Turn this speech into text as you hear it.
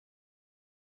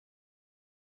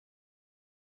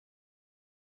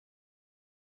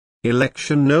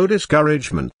election no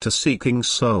discouragement to seeking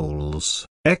souls.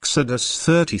 Exodus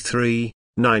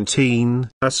 33:19.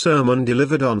 A sermon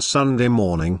delivered on Sunday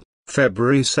morning,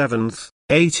 February 7,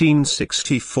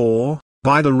 1864,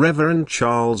 by the Reverend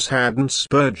Charles Haddon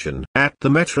Spurgeon at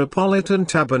the Metropolitan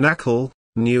Tabernacle,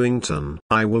 Newington.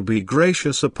 I will be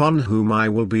gracious upon whom I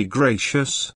will be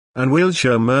gracious, and will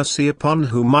show mercy upon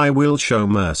whom I will show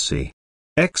mercy.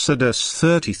 Exodus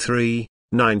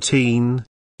 33:19.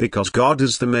 Because God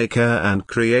is the maker and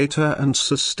creator and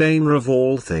sustainer of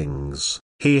all things,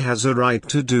 he has a right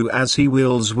to do as he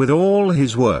wills with all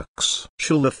his works.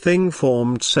 Shall the thing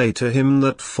formed say to him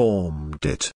that formed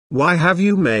it, Why have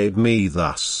you made me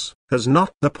thus? Has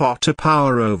not the potter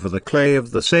power over the clay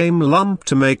of the same lump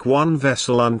to make one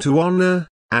vessel unto honor,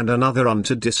 and another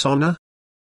unto dishonor?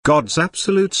 God's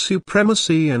absolute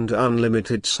supremacy and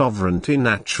unlimited sovereignty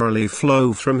naturally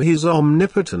flow from his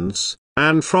omnipotence,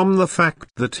 and from the fact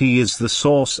that he is the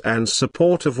source and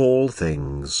support of all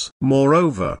things.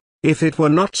 Moreover, if it were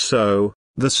not so,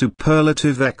 the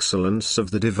superlative excellence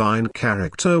of the divine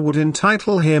character would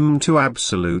entitle him to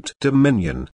absolute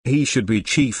dominion. He should be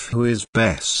chief who is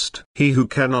best. He who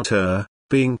cannot err,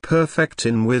 being perfect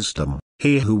in wisdom.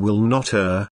 He who will not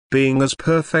err, being as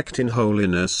perfect in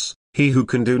holiness. He who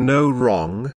can do no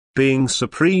wrong, being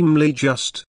supremely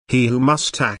just. He who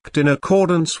must act in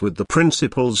accordance with the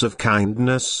principles of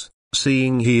kindness,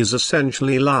 seeing he is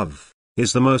essentially love,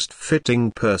 is the most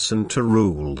fitting person to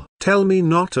rule. Tell me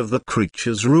not of the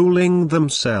creatures ruling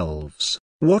themselves.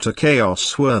 What a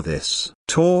chaos were this!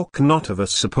 Talk not of a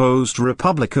supposed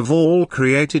republic of all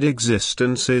created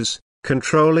existences,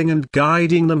 controlling and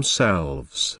guiding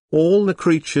themselves. All the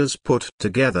creatures put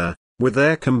together, with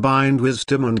their combined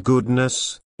wisdom and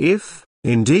goodness, if,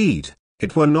 indeed,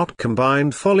 it were not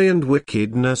combined folly and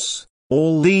wickedness,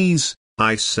 all these,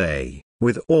 I say,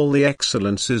 with all the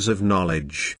excellences of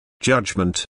knowledge,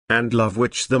 judgment, and love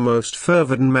which the most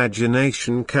fervid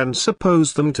imagination can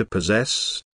suppose them to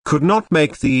possess, could not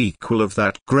make the equal of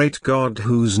that great God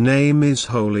whose name is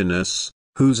holiness,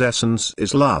 whose essence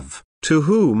is love, to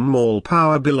whom all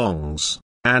power belongs,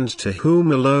 and to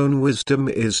whom alone wisdom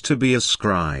is to be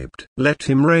ascribed. Let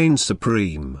him reign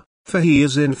supreme, for he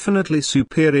is infinitely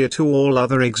superior to all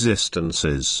other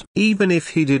existences. Even if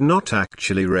he did not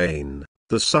actually reign,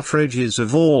 the suffrages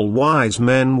of all wise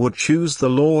men would choose the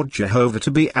Lord Jehovah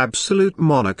to be absolute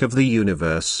monarch of the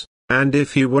universe, and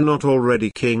if he were not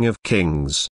already King of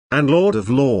kings, and Lord of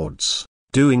lords,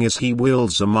 doing as he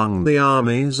wills among the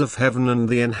armies of heaven and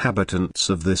the inhabitants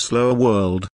of this lower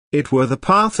world, it were the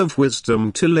path of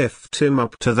wisdom to lift him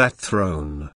up to that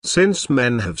throne. Since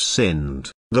men have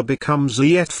sinned, there becomes a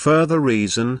yet further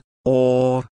reason,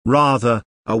 or, rather,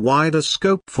 a wider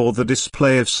scope for the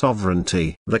display of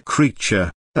sovereignty. The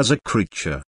creature, as a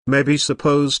creature, may be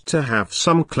supposed to have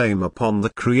some claim upon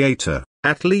the Creator.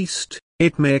 At least,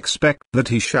 it may expect that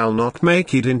he shall not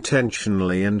make it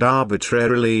intentionally and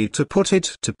arbitrarily to put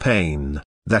it to pain,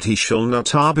 that he shall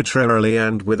not arbitrarily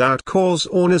and without cause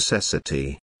or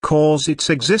necessity, cause its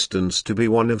existence to be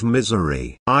one of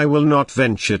misery. I will not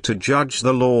venture to judge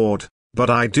the Lord, but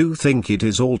I do think it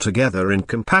is altogether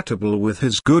incompatible with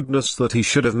his goodness that he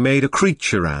should have made a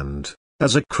creature and,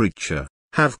 as a creature,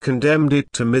 have condemned it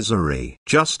to misery.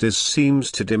 Justice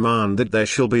seems to demand that there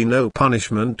shall be no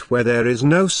punishment where there is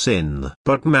no sin.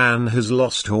 But man has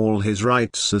lost all his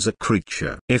rights as a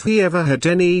creature. If he ever had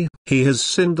any, he has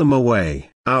sinned them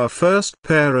away. Our first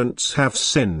parents have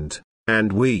sinned,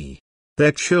 and we,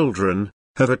 their children,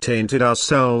 have attainted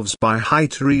ourselves by high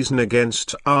treason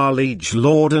against our liege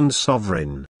Lord and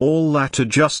Sovereign. All that a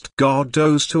just God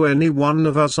owes to any one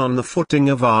of us on the footing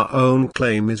of our own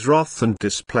claim is wrath and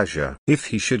displeasure. If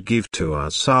he should give to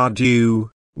us our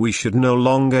due, we should no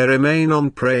longer remain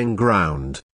on praying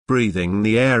ground, breathing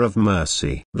the air of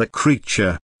mercy. The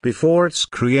creature, before its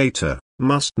Creator,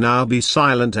 must now be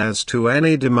silent as to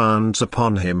any demands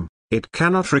upon him. It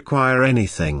cannot require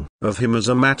anything of him as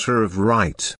a matter of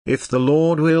right. If the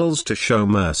Lord wills to show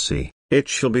mercy, it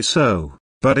shall be so,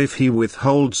 but if he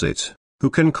withholds it, who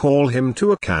can call him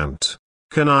to account?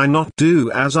 Can I not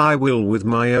do as I will with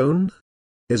my own?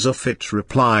 Is a fit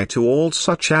reply to all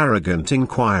such arrogant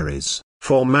inquiries,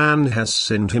 for man has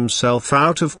sinned himself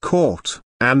out of court,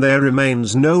 and there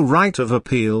remains no right of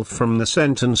appeal from the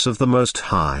sentence of the Most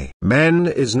High. Man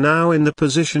is now in the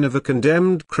position of a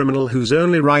condemned criminal whose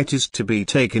only right is to be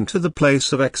taken to the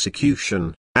place of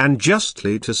execution, and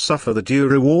justly to suffer the due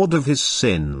reward of his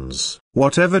sins.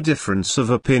 Whatever difference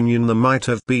of opinion there might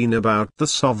have been about the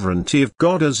sovereignty of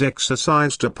God as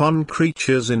exercised upon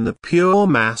creatures in the pure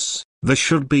mass, there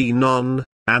should be none,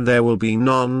 and there will be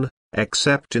none,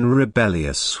 except in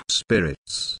rebellious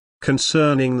spirits.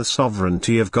 concerning the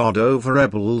sovereignty of God over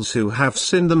rebels who have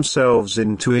sinned themselves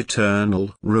into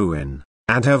eternal ruin,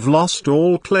 and have lost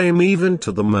all claim even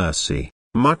to the mercy,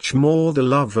 much more the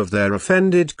love of their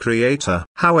offended Creator.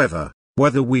 However,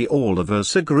 whether we all of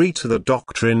us agree to the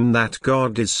doctrine that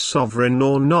God is sovereign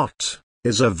or not,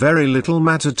 is a very little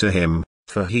matter to him,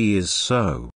 for he is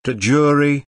so. De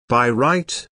jure, by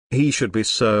right, he should be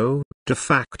so; de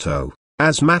facto,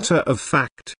 as matter of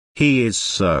fact, he is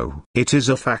so. It is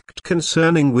a fact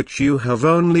concerning which you have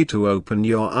only to open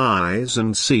your eyes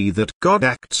and see that God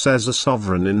acts as a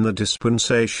sovereign in the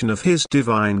dispensation of his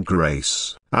divine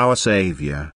grace. Our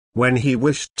Saviour, when he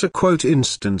wished to quote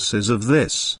instances of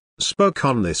this, spoke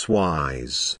on this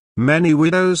wise: Many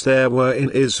widows there were in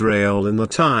Israel in the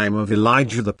time of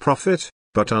Elijah the prophet,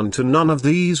 but unto none of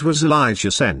these was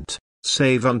Elijah sent,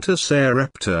 save unto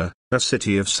Sarepta, a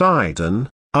city of Sidon,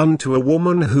 unto a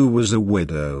woman who was a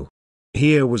widow.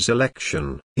 Here was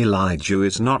election. Elijah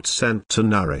is not sent to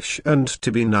nourish and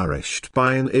to be nourished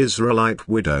by an Israelite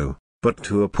widow, but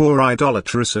to a poor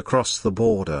idolatress across the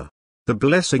border. The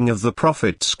blessing of the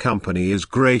prophet's company is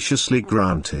graciously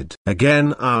granted.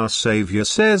 Again our Saviour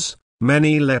says,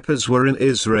 Many lepers were in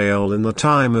Israel in the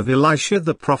time of Elisha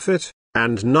the prophet,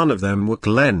 and none of them were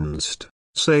cleansed,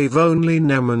 save only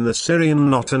Naaman the Syrian,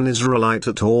 not an Israelite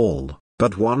at all,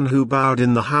 but one who bowed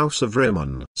in the house of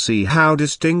Rimmon. See how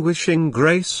distinguishing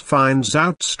grace finds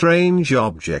out strange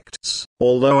objects.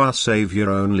 Although our Saviour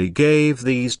only gave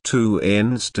these two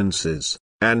instances,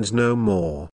 and no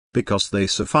more, because they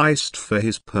sufficed for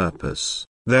his purpose,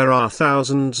 there are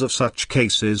thousands of such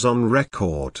cases on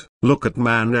record. Look at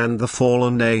man and the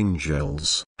fallen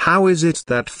angels. How is it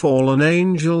that fallen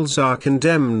angels are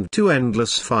condemned to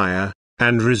endless fire,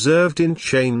 and reserved in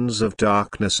chains of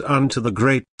darkness unto the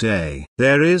great day?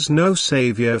 There is no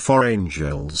Saviour for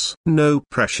angels. No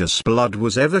precious blood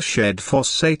was ever shed for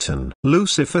Satan.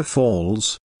 Lucifer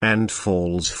falls, and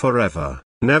falls forever,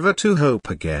 never to hope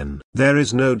again. There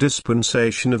is no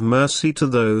dispensation of mercy to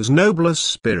those nobler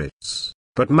spirits,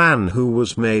 but man, who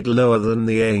was made lower than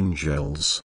the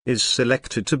angels, is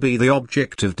selected to be the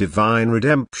object of divine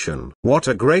redemption. What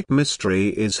a great mystery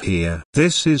is here!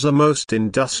 This is a most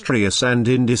industrious and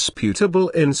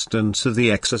indisputable instance of the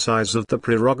exercise of the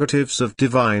prerogatives of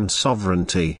divine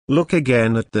sovereignty. Look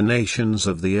again at the nations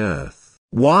of the earth.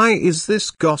 Why is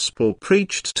this gospel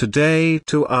preached today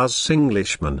to us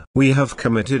Englishmen? We have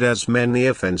committed as many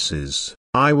offences,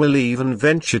 I will even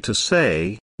venture to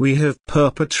say, we have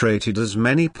perpetrated as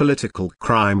many political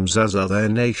crimes as other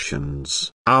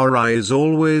nations. Our eye is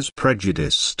always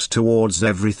prejudiced towards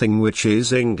everything which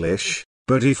is English,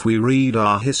 but if we read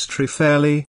our history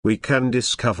fairly, we can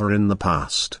discover in the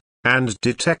past, and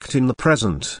detect in the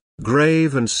present,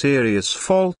 grave and serious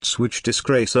faults which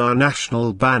disgrace our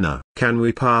national banner. Can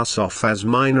we pass off as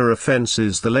minor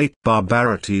offences the late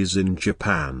barbarities in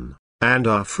Japan, and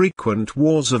our frequent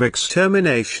wars of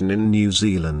extermination in New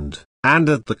Zealand, and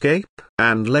at the Cape,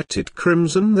 and let it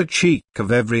crimson the cheek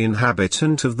of every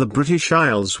inhabitant of the British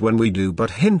Isles when we do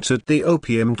but hint at the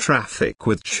opium traffic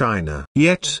with China?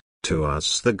 Yet, to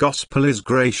us the gospel is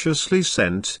graciously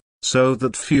sent, so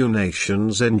that few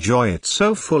nations enjoy it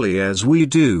so fully as we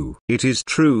do. It is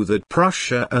true that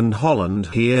Prussia and Holland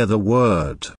hear the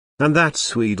word, and that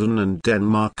Sweden and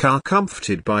Denmark are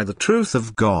comforted by the truth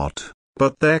of God,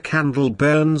 but their candle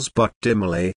burns but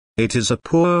dimly. It is a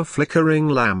poor flickering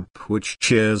lamp which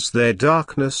cheers their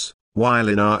darkness, while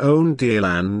in our own dear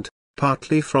land,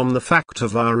 partly from the fact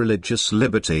of our religious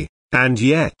liberty, and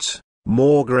yet,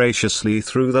 more graciously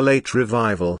through the late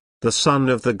revival, the sun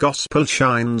of the gospel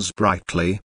shines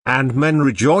brightly, and men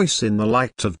rejoice in the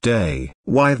light of day.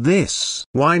 Why this?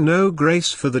 Why no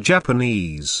grace for the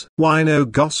Japanese? Why no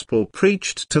gospel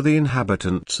preached to the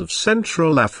inhabitants of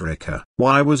Central Africa?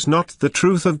 Why was not the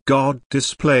truth of God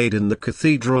displayed in the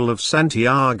Cathedral of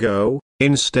Santiago,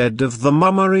 instead of the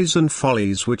mummeries and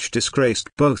follies which disgraced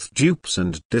both dupes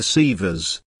and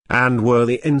deceivers, and were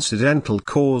the incidental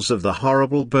cause of the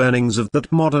horrible burnings of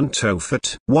that modern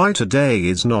Tophet? Why today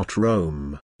is not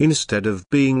Rome, instead of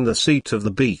being the seat of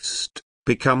the beast,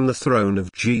 become the throne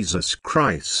of Jesus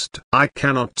Christ? I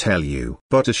cannot tell you,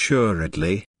 but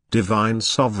assuredly, divine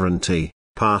sovereignty,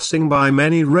 passing by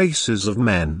many races of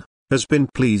men, has been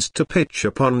pleased to pitch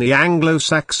upon the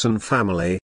Anglo-Saxon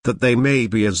family, that they may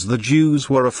be as the Jews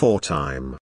were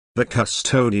aforetime, the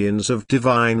custodians of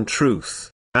divine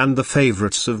truth, and the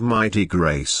favourites of mighty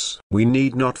grace. We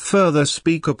need not further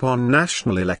speak upon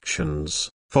national elections,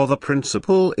 for the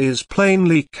principle is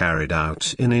plainly carried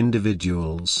out in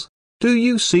individuals. Do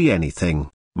you see anything,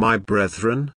 my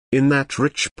brethren, in that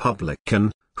rich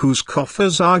publican, whose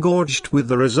coffers are gorged with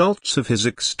the results of his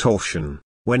extortion,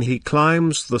 when he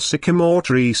climbs the sycamore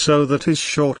tree so that his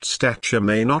short stature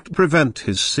may not prevent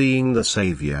his seeing the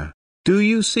Savior? Do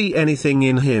you see anything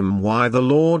in him why the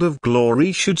Lord of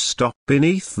glory should stop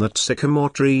beneath that sycamore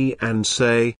tree and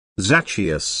say,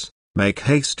 Zacchaeus, make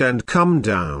haste and come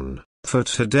down, for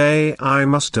today I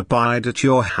must abide at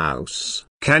your house?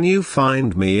 Can you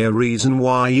find me a reason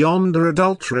why yonder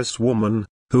adulterous woman,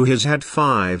 who has had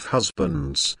 5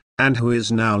 husbands, and who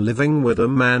is now living with a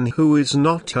man who is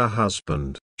not her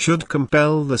husband, should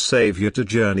compel the Savior to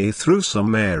journey through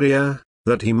Samaria,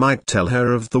 that he might tell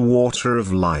her of the water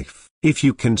of life? If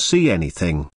you can see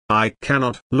anything, I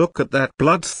cannot. Look at that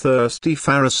bloodthirsty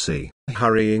Pharisee,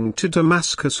 hurrying to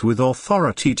Damascus with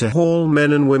authority to haul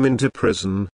men and women to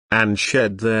prison, and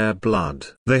shed their blood.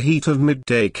 The heat of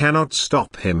midday cannot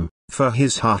stop him, for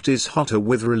his heart is hotter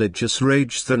with religious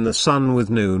rage than the sun with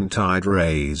noontide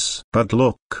rays. But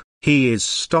look, he is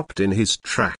stopped in his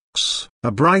tracks.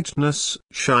 A brightness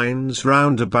shines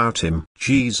round about him.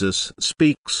 Jesus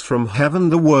speaks from heaven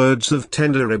the words of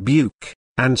tender rebuke,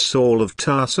 and Saul of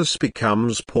Tarsus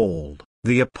becomes Paul,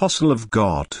 the apostle of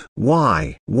God.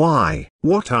 Why?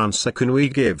 What answer can we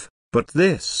give, but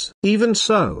this? Even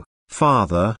so,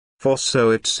 Father, for so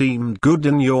it seemed good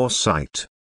in your sight.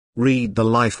 Read the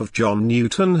life of John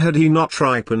Newton. Had he not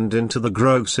ripened into the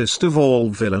grossest of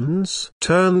all villains?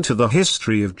 Turn to the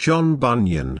history of John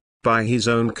Bunyan, by his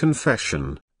own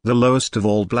confession, the lowest of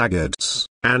all blackguards,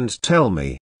 and tell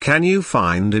me, can you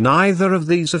find in either of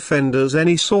these offenders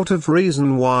any sort of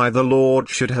reason why the Lord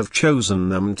should have chosen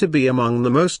them to be among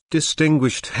the most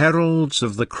distinguished heralds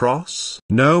of the cross?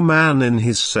 No man in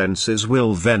his senses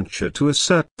will venture to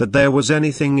assert that there was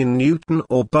anything in Newton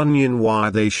or Bunyan why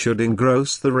they should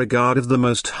engross the regard of the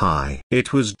Most High.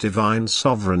 It was divine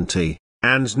sovereignty,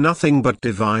 and nothing but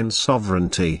divine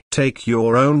sovereignty. Take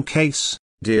your own case,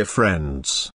 dear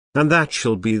friends, and that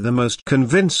shall be the most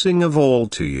convincing of all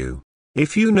to you.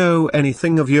 If you know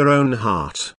anything of your own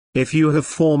heart, if you have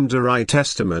formed a right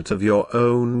estimate of your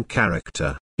own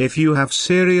character, if you have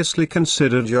seriously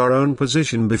considered your own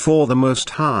position before the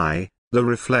Most High, the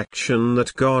reflection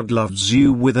that God loves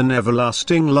you with an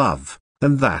everlasting love,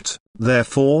 and that,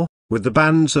 therefore, with the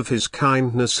bands of His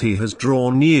kindness He has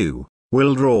drawn you,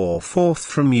 will draw forth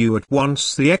from you at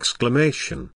once the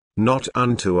exclamation, not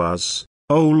unto us,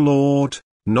 O Lord,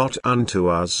 not unto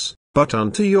us, but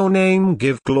unto your name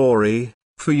give glory,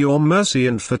 for your mercy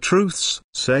and for truth's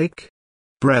sake.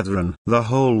 Brethren, the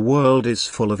whole world is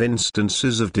full of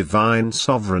instances of divine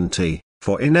sovereignty,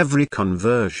 for in every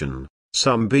conversion,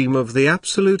 some beam of the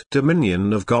absolute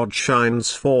dominion of God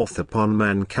shines forth upon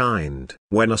mankind.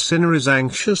 When a sinner is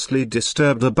anxiously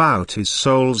disturbed about his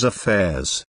soul's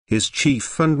affairs, his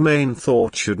chief and main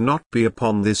thought should not be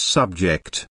upon this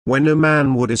subject. When a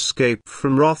man would escape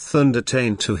from wrath and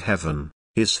attain to heaven,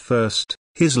 his first,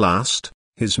 his last,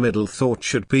 his middle thought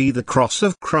should be the cross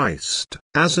of Christ.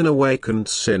 As an awakened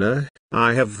sinner,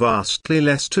 I have vastly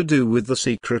less to do with the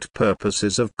secret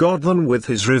purposes of God than with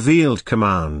His revealed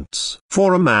commands.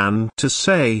 For a man to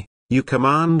say, you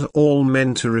command all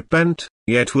men to repent,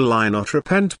 yet will I not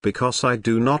repent because I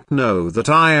do not know that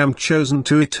I am chosen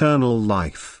to eternal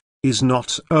life, is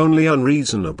not only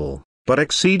unreasonable, but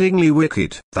exceedingly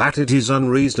wicked. That it is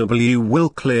unreasonable you will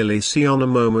clearly see on a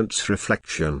moment's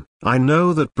reflection. I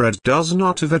know that bread does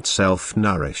not of itself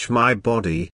nourish my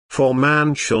body, for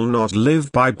man shall not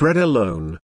live by bread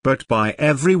alone, but by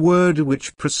every word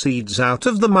which proceeds out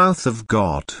of the mouth of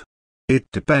God. It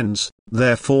depends,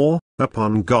 therefore,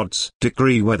 upon God's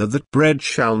decree whether that bread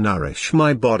shall nourish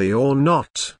my body or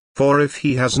not, for if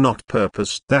He has not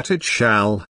purposed that it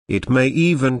shall, it may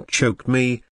even choke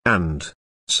me, and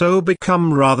so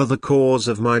become rather the cause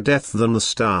of my death than the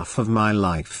staff of my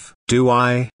life. Do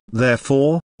I,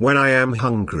 therefore, when I am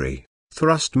hungry,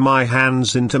 thrust my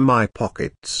hands into my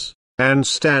pockets, and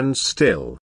stand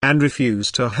still, and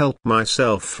refuse to help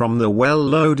myself from the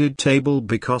well-loaded table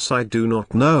because I do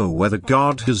not know whether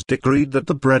God has decreed that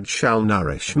the bread shall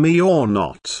nourish me or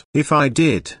not? If I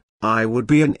did, I would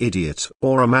be an idiot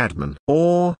or a madman.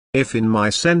 Or, if in my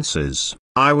senses,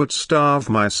 I would starve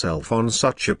myself on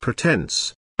such a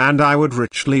pretense, and I would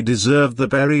richly deserve the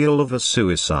burial of a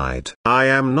suicide. I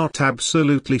am not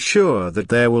absolutely sure that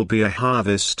there will be a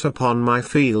harvest upon my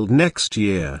field next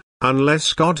year,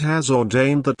 unless God has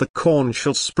ordained that the corn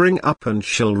shall spring up and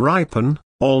shall ripen.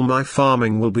 All my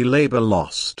farming will be labor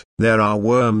lost. There are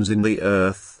worms in the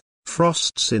earth,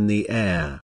 frosts in the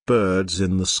air, birds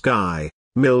in the sky,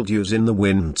 mildews in the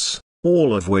winds,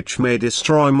 all of which may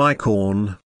destroy my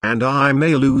corn, and I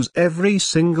may lose every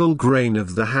single grain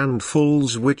of the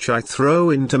handfuls which I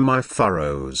throw into my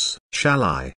furrows. Shall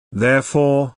I,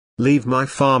 therefore, leave my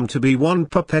farm to be one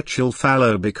perpetual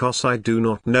fallow because I do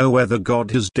not know whether God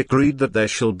has decreed that there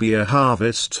shall be a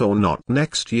harvest or not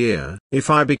next year. If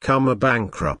I become a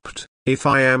bankrupt, if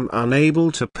I am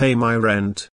unable to pay my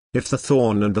rent, if the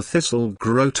thorn and the thistle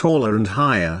grow taller and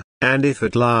higher, and if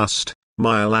at last,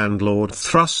 my landlord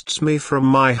thrusts me from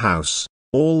my house,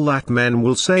 all that men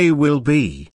will say will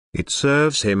be, it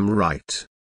serves him right.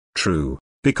 True,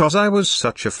 because I was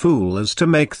such a fool as to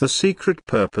make the secret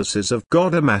purposes of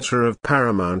God a matter of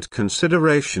paramount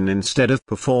consideration instead of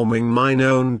performing mine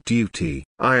own duty.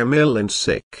 I am ill and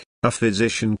sick, a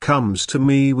physician comes to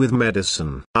me with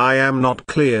medicine. I am not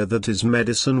clear that his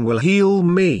medicine will heal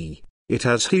me, it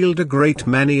has healed a great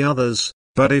many others,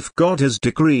 but if God has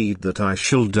decreed that I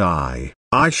shall die,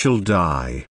 I shall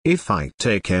die. If I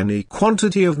take any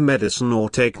quantity of medicine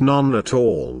or take none at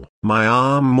all, my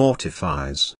arm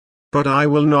mortifies. But I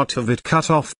will not have it cut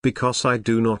off because I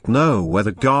do not know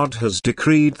whether God has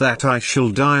decreed that I shall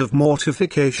die of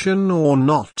mortification or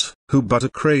not. Who but a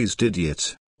crazed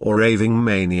idiot, or raving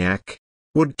maniac,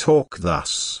 would talk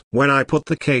thus? When I put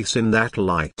the case in that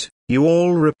light, you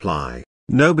all reply,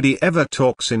 nobody ever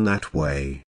talks in that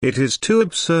way, it is too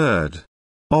absurd.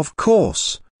 Of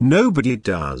course, nobody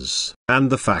does. And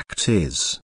the fact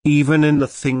is, even in the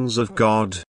things of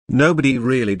God, nobody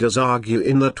really does argue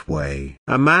in that way.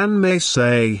 A man may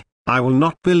say, I will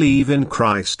not believe in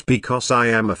Christ because I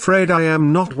am afraid I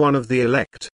am not one of the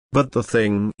elect, but the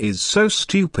thing is so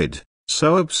stupid,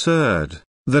 so absurd,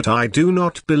 that I do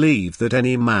not believe that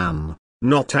any man,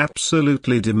 not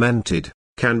absolutely demented,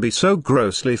 can be so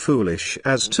grossly foolish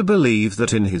as to believe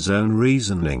that in his own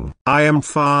reasoning. I am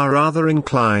far rather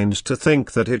inclined to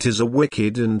think that it is a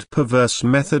wicked and perverse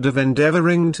method of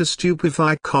endeavoring to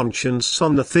stupefy conscience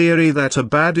on the theory that a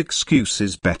bad excuse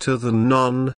is better than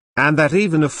none, and that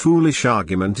even a foolish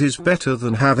argument is better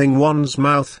than having one's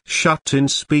mouth shut in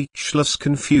speechless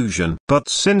confusion. But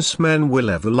since men will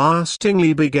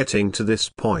everlastingly be getting to this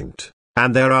point,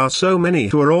 and there are so many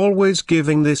who are always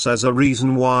giving this as a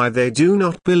reason why they do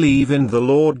not believe in the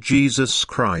Lord Jesus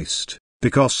Christ,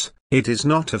 because, it is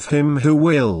not of him who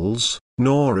wills,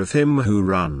 nor of him who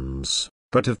runs,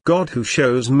 but of God who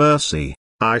shows mercy,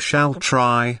 I shall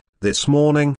try, this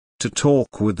morning, to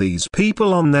talk with these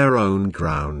people on their own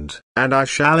ground, and I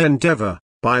shall endeavor,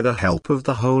 by the help of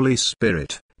the Holy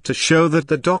Spirit, to show that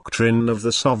the doctrine of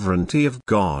the sovereignty of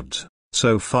God,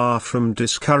 so far from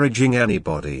discouraging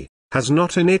anybody, has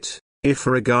not in it, if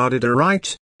regarded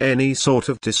aright, any sort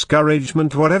of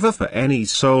discouragement whatever for any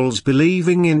souls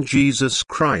believing in Jesus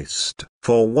Christ.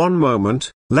 For one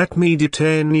moment, let me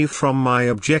detain you from my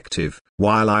objective,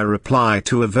 while I reply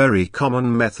to a very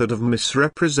common method of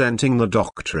misrepresenting the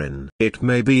doctrine. It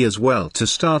may be as well to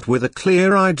start with a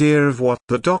clear idea of what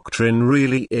the doctrine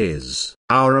really is.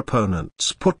 Our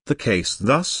opponents put the case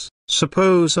thus: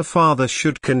 suppose a father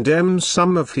should condemn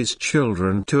some of his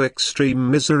children to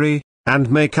extreme misery, and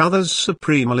make others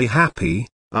supremely happy,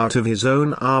 out of his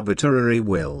own arbitrary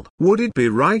will. Would it be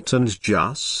right and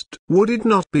just? Would it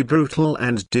not be brutal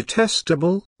and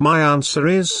detestable? My answer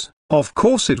is, of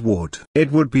course it would.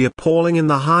 It would be appalling in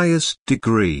the highest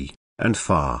degree, and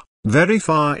far, very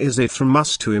far is it from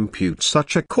us to impute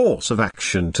such a course of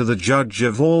action to the Judge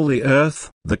of all the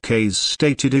earth. The case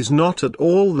stated is not at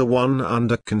all the one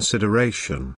under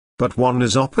consideration, but one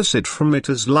as opposite from it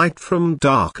as light from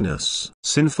darkness.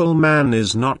 Sinful man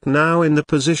is not now in the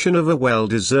position of a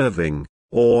well-deserving,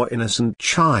 or innocent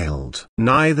child.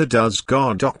 Neither does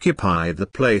God occupy the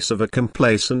place of a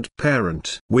complacent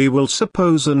parent. We will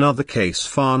suppose another case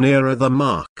far nearer the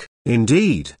mark.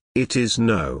 Indeed, it is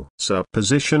no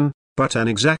supposition, but an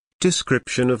exact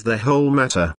description of the whole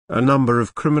matter. A number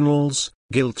of criminals,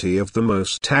 guilty of the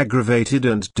most aggravated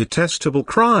and detestable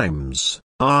crimes,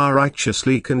 are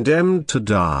righteously condemned to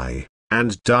die,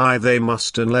 and die they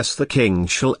must unless the king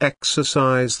shall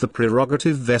exercise the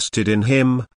prerogative vested in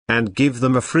him, and give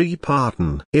them a free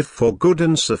pardon. If for good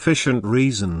and sufficient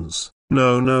reasons,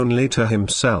 known only to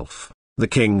himself, the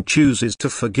king chooses to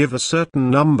forgive a certain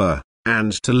number,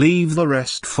 and to leave the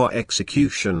rest for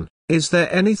execution, is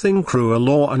there anything cruel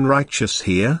or unrighteous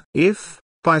here? If,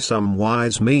 by some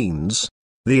wise means,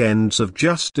 the ends of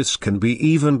justice can be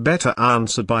even better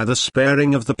answered by the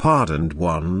sparing of the pardoned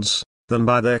ones, than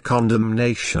by their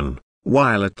condemnation,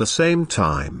 while at the same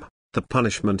time, the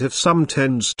punishment of some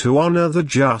tends to honor the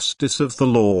justice of the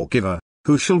lawgiver,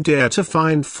 who shall dare to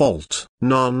find fault?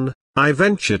 None, I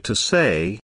venture to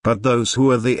say, but those who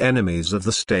are the enemies of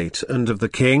the state and of the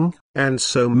king. And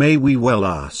so may we well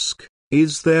ask,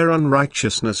 is there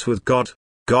unrighteousness with God?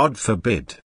 God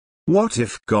forbid. What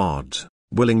if God,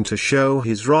 willing to show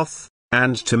his wrath,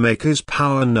 and to make his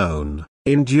power known,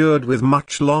 endured with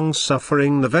much long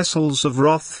suffering the vessels of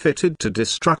wrath fitted to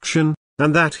destruction,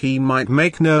 and that he might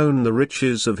make known the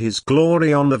riches of his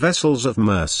glory on the vessels of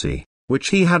mercy, which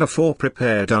he had afore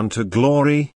prepared unto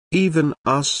glory, even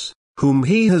us, whom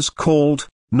he has called,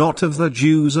 not of the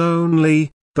Jews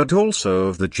only, but also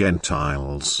of the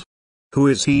Gentiles. Who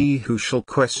is he who shall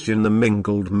question the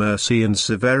mingled mercy and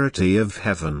severity of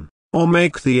heaven, or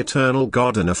make the eternal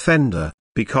God an offender,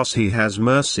 because he has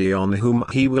mercy on whom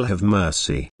he will have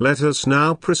mercy? Let us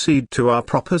now proceed to our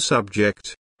proper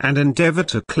subject, and endeavor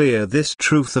to clear this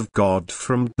truth of God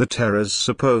from the terrors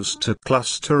supposed to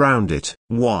cluster round it.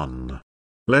 1.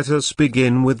 Let us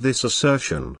begin with this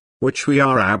assertion, which we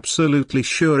are absolutely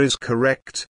sure is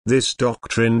correct. This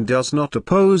doctrine does not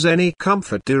oppose any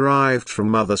comfort derived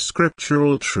from other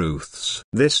scriptural truths.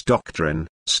 This doctrine,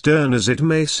 stern as it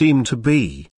may seem to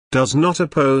be, does not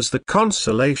oppose the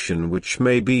consolation which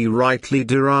may be rightly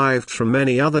derived from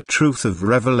any other truth of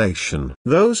revelation.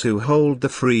 Those who hold the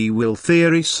free will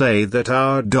theory say that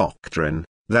our doctrine,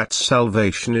 that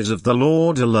salvation is of the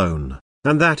Lord alone,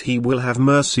 and that he will have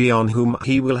mercy on whom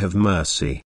he will have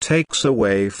mercy, takes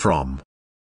away from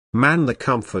man the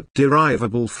comfort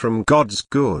derivable from God's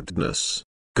goodness.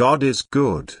 God is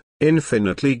good,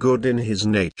 infinitely good in his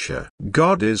nature.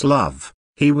 God is love.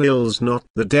 He wills not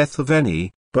the death of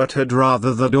any, but had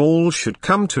rather that all should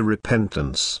come to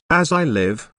repentance. As I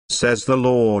live, says the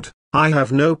Lord, I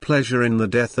have no pleasure in the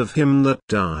death of him that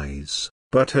dies,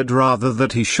 but had rather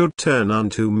that he should turn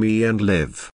unto me and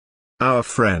live. Our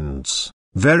friends,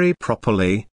 very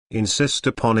properly, insist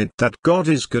upon it that God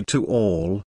is good to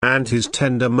all, and his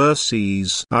tender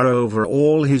mercies are over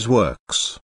all his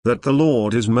works, that the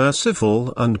Lord is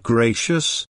merciful and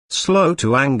gracious, slow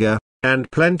to anger,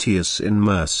 and plenteous in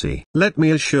mercy. Let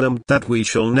me assure them that we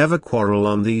shall never quarrel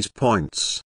on these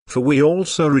points, for we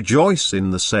also rejoice in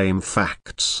the same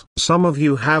facts. Some of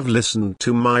you have listened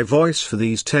to my voice for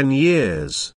these 10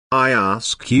 years. I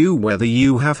ask you whether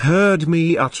you have heard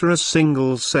me utter a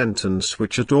single sentence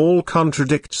which at all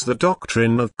contradicts the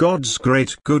doctrine of God's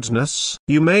great goodness.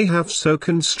 You may have so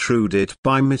construed it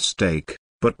by mistake,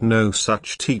 but no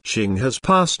such teaching has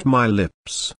passed my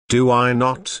lips. Do I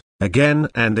not, again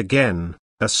and again,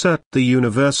 assert the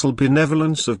universal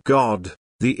benevolence of God,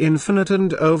 the infinite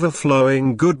and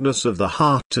overflowing goodness of the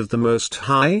heart of the Most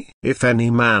High? If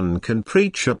any man can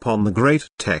preach upon the great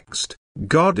text,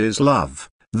 God is love,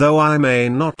 though I may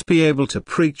not be able to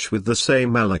preach with the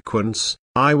same eloquence,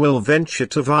 I will venture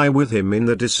to vie with him in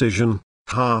the decision,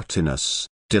 heartiness,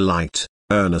 delight,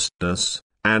 earnestness,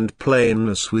 and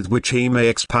plainness with which he may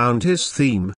expound his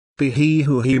theme, be he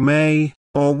who he may,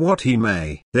 or what he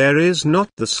may. There is not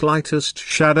the slightest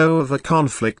shadow of a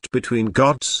conflict between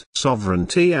God's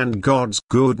sovereignty and God's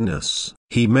goodness.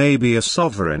 He may be a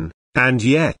sovereign, and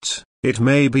yet, it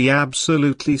may be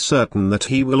absolutely certain that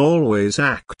he will always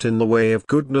act in the way of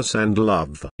goodness and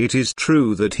love. It is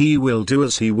true that he will do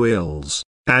as he wills,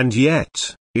 and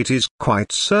yet, it is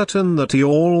quite certain that he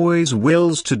always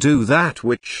wills to do that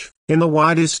which, in the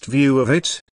widest view of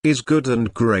it, is good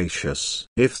and gracious.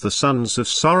 If the sons of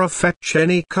sorrow fetch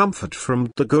any comfort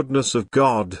from the goodness of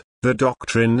God, the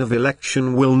doctrine of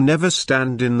election will never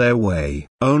stand in their way.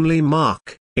 Only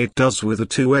mark, it does with a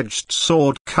two-edged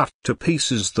sword cut to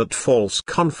pieces that false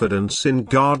confidence in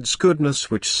God's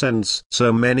goodness which sends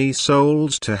so many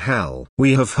souls to hell.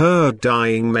 We have heard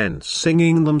dying men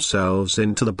singing themselves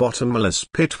into the bottomless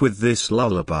pit with this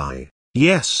lullaby.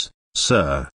 Yes,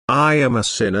 sir, I am a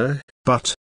sinner,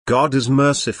 but God is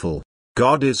merciful,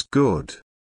 God is good.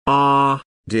 Ah,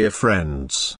 dear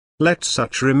friends, let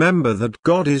such remember that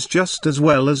God is just as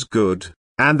well as good,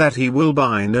 and that he will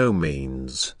by no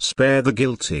means spare the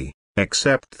guilty,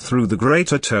 except through the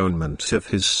great atonement of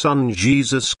his Son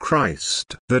Jesus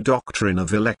Christ. The doctrine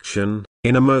of election,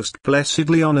 in a most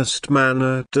blessedly honest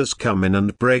manner, does come in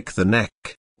and break the neck,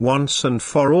 once and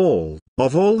for all,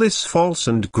 of all this false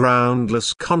and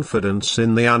groundless confidence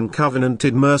in the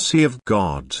uncovenanted mercy of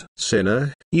God.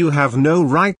 Sinner, you have no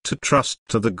right to trust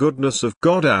to the goodness of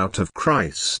God out of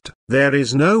Christ. There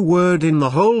is no word in the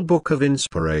whole book of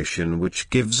inspiration which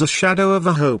gives a shadow of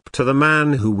a hope to the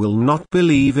man who will not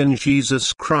believe in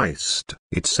Jesus Christ.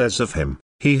 It says of him,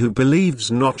 "He who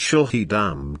believes not shall be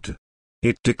damned."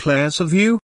 It declares of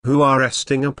you, who are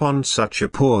resting upon such a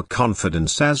poor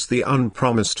confidence as the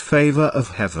unpromised favor of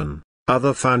heaven,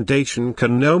 other foundation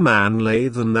can no man lay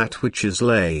than that which is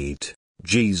laid,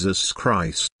 Jesus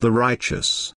Christ the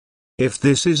righteous. If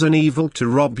this is an evil to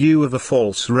rob you of a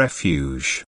false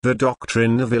refuge, the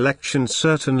doctrine of election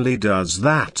certainly does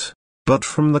that. but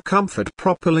from the comfort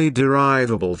properly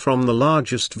derivable from the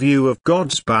largest view of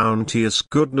God's bounteous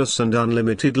goodness and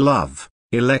unlimited love.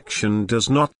 Election does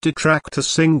not detract a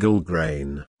single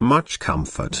grain. Much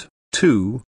comfort,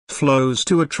 too, flows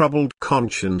to a troubled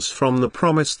conscience from the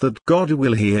promise that God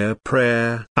will hear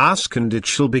prayer. Ask and it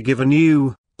shall be given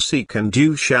you, seek and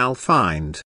you shall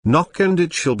find, knock and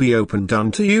it shall be opened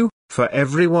unto you, for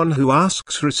everyone who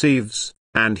asks receives,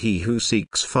 and he who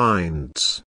seeks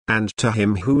finds, and to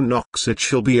him who knocks it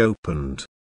shall be opened.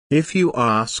 If you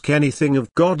ask anything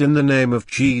of God in the name of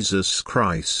Jesus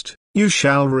Christ, you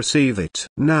shall receive it.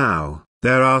 Now,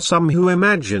 there are some who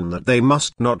imagine that they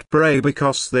must not pray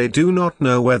because they do not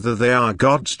know whether they are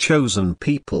God's chosen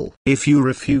people. If you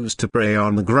refuse to pray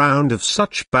on the ground of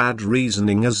such bad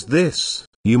reasoning as this,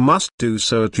 you must do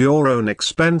so at your own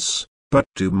expense, but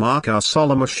do mark our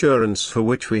solemn assurance, for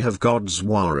which we have God's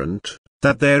warrant,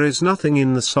 that there is nothing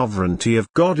in the sovereignty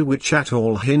of God which at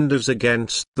all hinders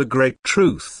against the great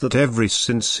truth that every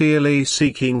sincerely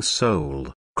seeking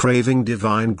soul, craving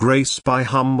divine grace by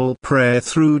humble prayer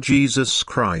through Jesus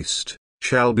Christ,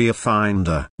 shall be a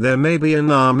finder. There may be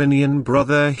an Arminian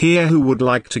brother here who would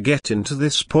like to get into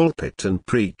this pulpit and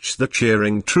preach the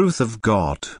cheering truth of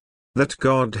God, that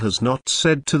God has not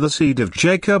said to the seed of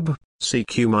Jacob,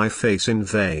 "Seek you my face in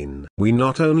vain." We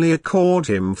not only accord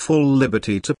him full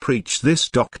liberty to preach this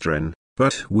doctrine,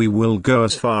 but we will go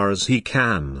as far as he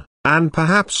can, and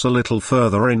perhaps a little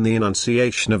further in the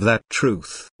enunciation of that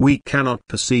truth. We cannot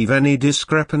perceive any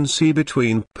discrepancy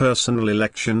between personal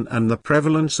election and the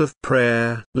prevalence of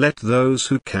prayer. Let those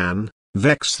who can,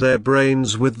 vex their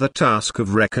brains with the task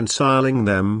of reconciling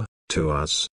them to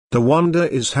us. The wonder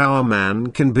is how a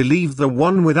man can believe the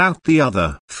one without the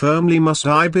other. Firmly must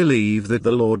I believe that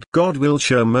the Lord God will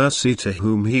show mercy to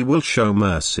whom he will show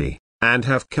mercy, and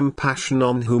have compassion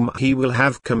on whom he will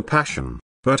have compassion.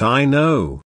 But I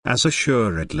know, as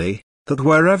assuredly, that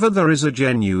wherever there is a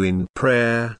genuine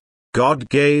prayer, God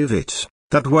gave it,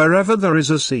 that wherever there is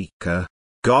a seeker,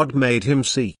 God made him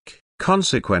seek.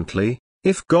 Consequently,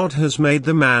 if God has made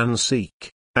the man seek,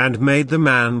 and made the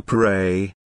man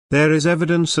pray, there is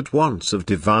evidence at once of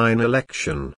divine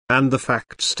election, and the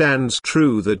fact stands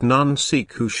true that none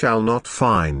seek who shall not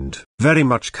find. Very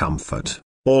much comfort,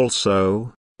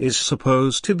 also, is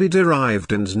supposed to be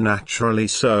derived, and naturally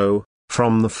so,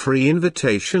 from the free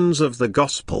invitations of the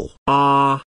gospel.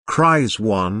 Ah, cries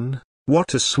one,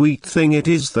 what a sweet thing it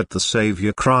is that the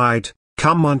Saviour cried,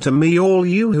 "Come unto me all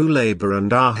you who labor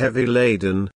and are heavy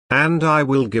laden, and I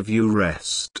will give you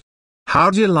rest." How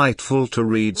delightful to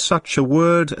read such a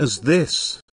word as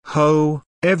this, "Ho,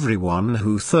 everyone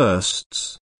who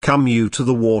thirsts, come you to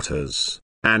the waters,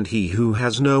 and he who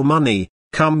has no money,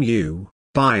 come you,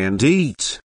 buy and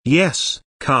eat, yes,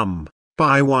 come,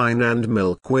 buy wine and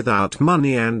milk without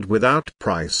money and without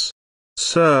price."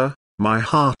 Sir, my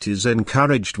heart is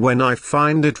encouraged when I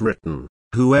find it written,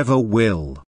 "Whoever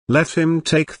will, let him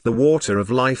take the water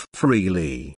of life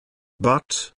freely."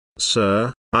 But,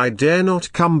 sir, I dare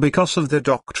not come because of the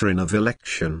doctrine of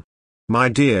election. My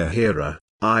dear hearer,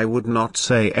 I would not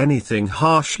say anything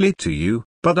harshly to you,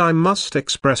 but I must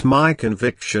express my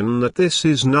conviction that this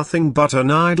is nothing but an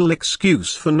idle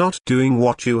excuse for not doing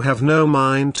what you have no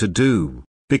mind to do,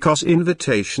 because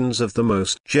invitations of the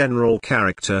most general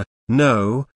character,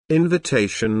 no,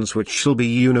 invitations which shall be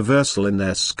universal in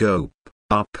their scope,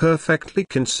 are perfectly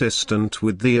consistent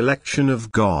with the election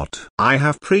of God. I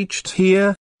have preached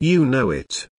here, you know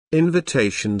it,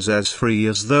 invitations as free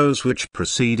as those which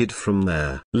proceeded from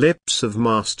their lips of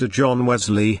Master John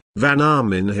Wesley. Van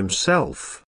Armin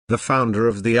himself, the founder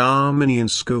of the Arminian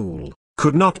school,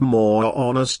 could not more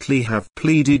honestly have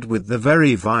pleaded with the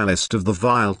very vilest of the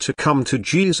vile to come to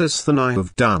Jesus than I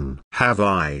have done. Have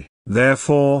I,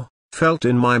 therefore, felt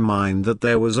in my mind that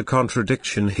there was a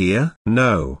contradiction here?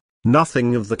 No.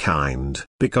 Nothing of the kind,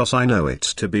 because I know it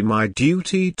to be my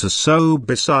duty to sow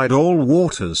beside all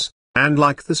waters, and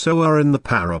like the sower in the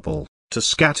parable, to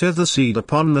scatter the seed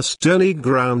upon the stony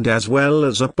ground as well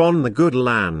as upon the good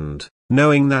land,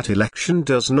 knowing that election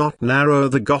does not narrow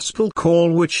the gospel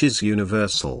call which is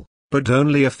universal, but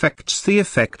only affects the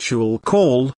effectual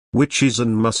call, which is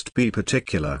and must be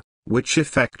particular, which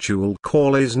effectual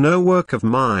call is no work of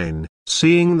mine,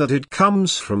 seeing that it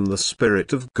comes from the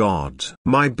Spirit of God.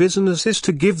 My business is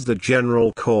to give the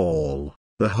general call.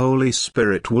 The Holy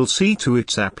Spirit will see to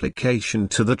its application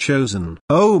to the chosen.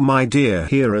 Oh, my dear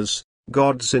hearers,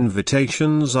 God's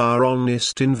invitations are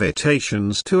honest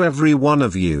invitations to every one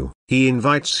of you. He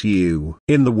invites you.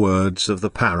 In the words of the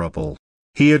parable,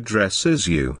 he addresses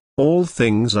you, "All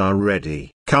things are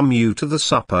ready. Come you to the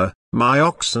supper, my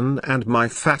oxen and my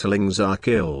fatlings are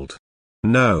killed."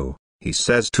 No, he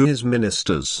says to his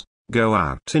ministers, "Go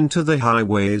out into the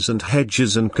highways and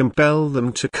hedges and compel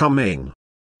them to come in."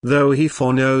 Though he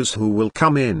foreknows who will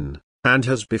come in, and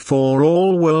has before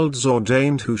all worlds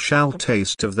ordained who shall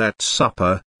taste of that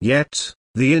supper, yet,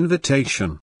 the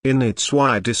invitation, in its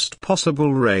widest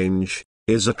possible range,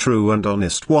 is a true and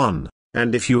honest one,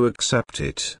 and if you accept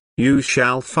it, you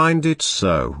shall find it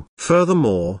so.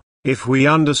 Furthermore, if we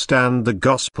understand the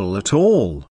gospel at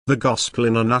all, the gospel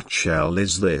in a nutshell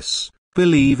is this: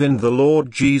 believe in the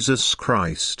Lord Jesus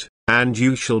Christ, and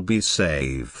you shall be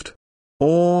saved.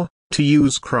 Or, to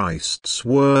use Christ's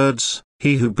words,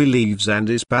 he who believes and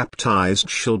is baptized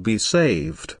shall be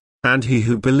saved, and he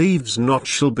who believes not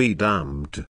shall be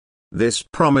damned. This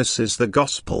promise is the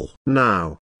gospel.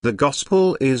 Now, the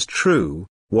gospel is true,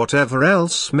 whatever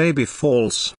else may be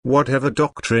false, whatever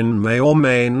doctrine may or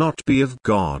may not be of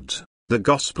God. The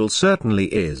gospel certainly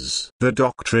is. The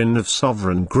doctrine of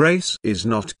sovereign grace is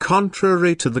not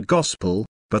contrary to the gospel,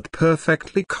 but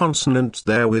perfectly consonant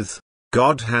therewith.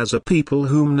 God has a people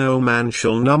whom no man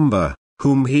shall number,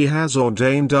 whom he has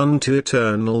ordained unto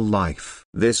eternal life.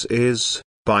 This is,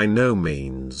 by no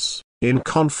means, in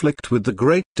conflict with the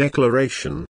great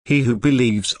declaration, "He who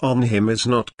believes on him is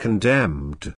not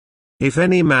condemned." If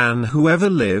any man who ever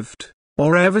lived,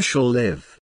 or ever shall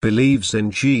live, believes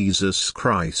in Jesus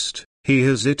Christ, he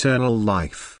has eternal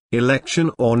life.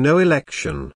 Election or no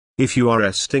election, if you are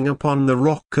resting upon the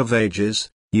rock of ages,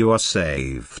 you are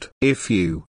saved. If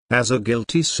you, as a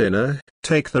guilty sinner,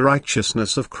 take the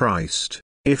righteousness of Christ,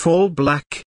 if all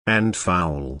black, and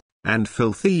foul, and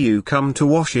filthy you come to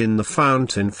wash in the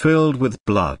fountain filled with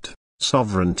blood,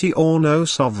 sovereignty or no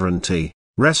sovereignty,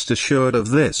 rest assured of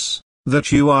this,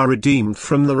 that you are redeemed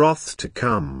from the wrath to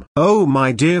come. Oh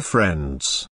my dear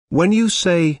friends, when you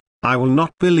say, "I will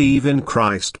not believe in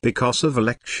Christ because of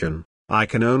election," I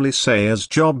can only say as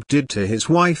Job did to his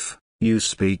wife, you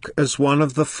speak as one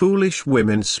of the foolish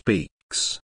women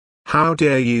speaks. How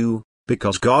dare you,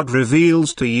 because God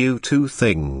reveals to you two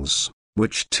things,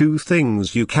 which two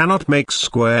things you cannot make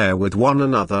square with one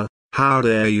another, how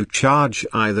dare you charge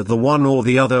either the one or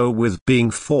the other with being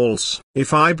false?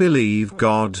 If I believe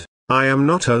God, I am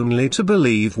not only to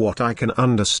believe what I can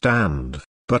understand,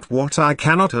 but what I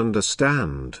cannot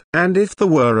understand. And if there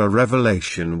were a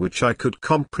revelation which I could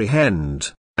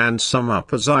comprehend, and sum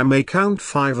up as I may count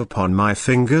 5 upon my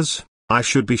fingers, I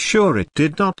should be sure it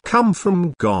did not come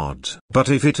from God. But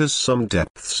if it has some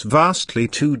depths vastly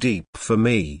too deep for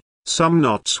me, some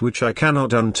knots which I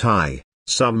cannot untie,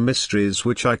 some mysteries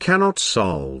which I cannot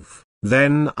solve,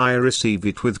 then I receive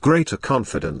it with greater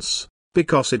confidence,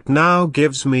 because it now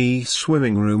gives me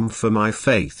swimming room for my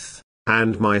faith,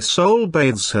 and my soul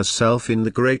bathes herself in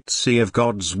the great sea of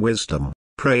God's wisdom,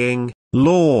 praying,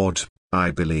 "Lord,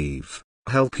 I believe,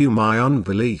 help you my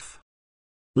unbelief."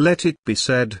 Let it be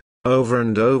said, over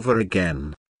and over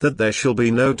again, that there shall be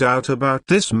no doubt about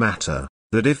this matter,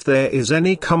 that if there is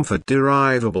any comfort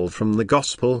derivable from the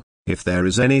gospel, if there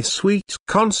is any sweet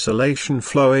consolation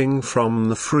flowing from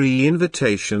the free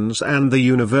invitations and the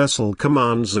universal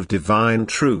commands of divine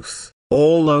truth,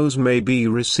 all those may be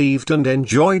received and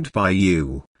enjoyed by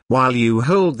you, while you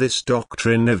hold this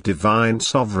doctrine of divine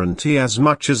sovereignty as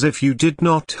much as if you did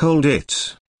not hold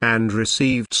it, and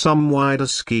received some wider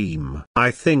scheme.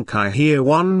 I think I hear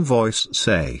one voice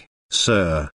say,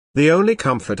 "Sir, the only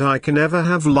comfort I can ever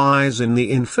have lies in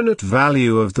the infinite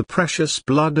value of the precious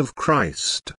blood of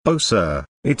Christ." Oh sir,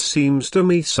 it seems to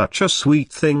me such a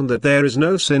sweet thing that there is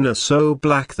no sinner so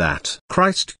black that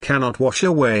Christ cannot wash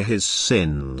away his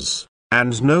sins,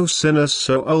 and no sinner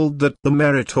so old that the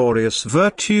meritorious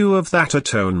virtue of that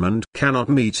atonement cannot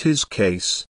meet his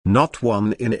case, not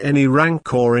one in any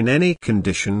rank or in any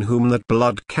condition whom that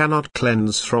blood cannot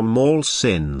cleanse from all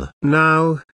sin.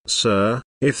 Now, sir,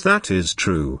 if that is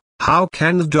true, how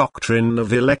can the doctrine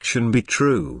of election be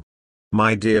true?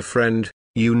 My dear friend,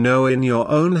 you know in your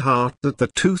own heart that the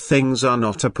two things are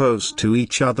not opposed to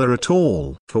each other at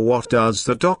all. For what does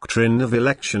the doctrine of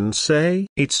election say?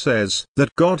 It says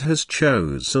that God has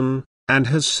chosen, and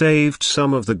has saved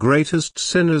some of the greatest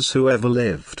sinners who ever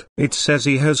lived. It says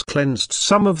he has cleansed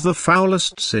some of the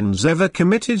foulest sins ever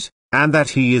committed, and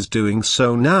that he is doing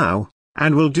so now,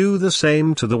 and will do the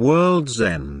same to the world's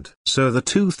end. So the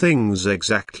two things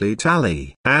exactly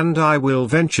tally. And I will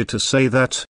venture to say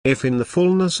that, if in the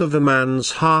fullness of a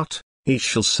man's heart, he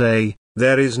shall say,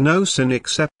 "There is no sin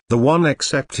except the one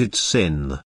accepted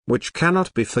sin, which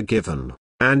cannot be forgiven,"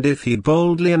 and if he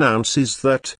boldly announces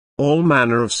that, "All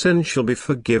manner of sin shall be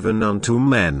forgiven unto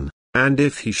men," and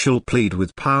if he shall plead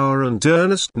with power and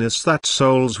earnestness that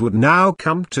souls would now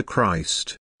come to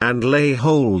Christ, and lay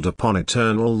hold upon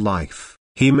eternal life,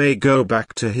 He may go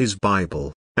back to his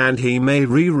Bible, and he may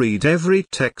reread every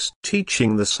text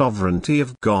teaching the sovereignty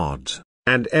of God,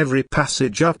 and every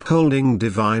passage upholding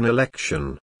divine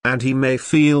election, and he may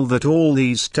feel that all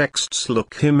these texts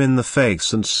look him in the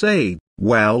face and say,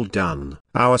 "Well done,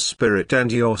 our spirit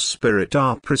and your spirit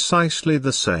are precisely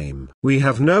the same. We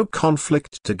have no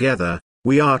conflict together,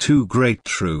 we are two great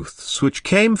truths which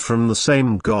came from the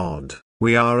same God,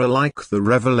 we are alike the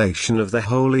revelation of the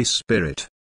Holy Spirit."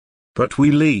 But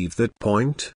we leave that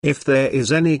point. If there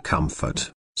is any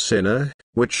comfort, sinner,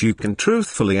 which you can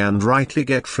truthfully and rightly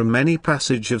get from any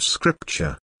passage of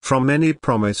Scripture, from any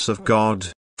promise of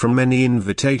God, from any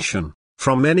invitation,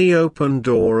 from any open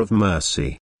door of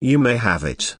mercy, you may have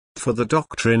it, for the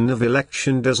doctrine of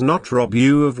election does not rob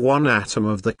you of one atom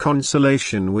of the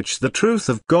consolation which the truth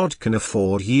of God can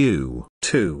afford you.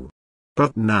 2.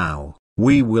 But now,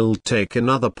 we will take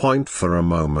another point for a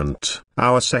moment.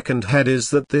 Our second head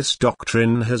is that this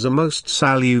doctrine has a most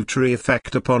salutary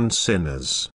effect upon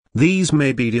sinners. These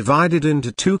may be divided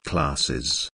into two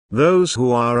classes, those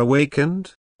who are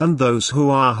awakened, and those who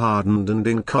are hardened and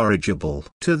incorrigible.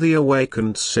 To the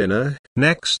awakened sinner,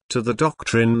 next to the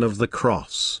doctrine of the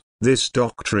cross, this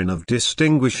doctrine of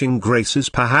distinguishing grace is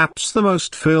perhaps the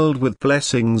most filled with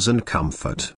blessings and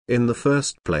comfort. In the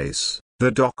first place,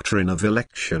 the doctrine of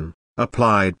election,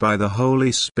 applied by the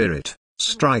Holy Spirit,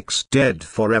 strikes dead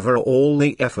forever all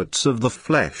the efforts of the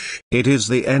flesh. It is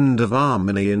the end of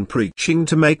harmony in preaching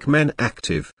to make men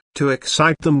active, to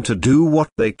excite them to do what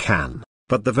they can,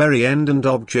 but the very end and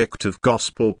object of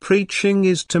gospel preaching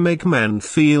is to make men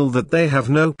feel that they have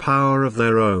no power of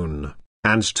their own,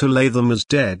 and to lay them as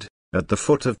dead, at the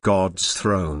foot of God's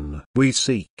throne. We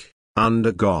seek,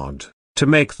 under God, to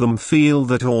make them feel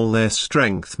that all their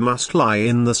strength must lie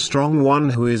in the strong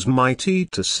one who is mighty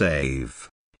to save.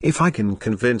 If I can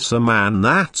convince a man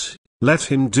that, let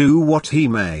him do what he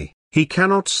may, he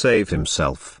cannot save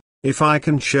himself, if I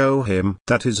can show him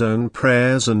that his own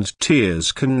prayers and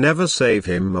tears can never save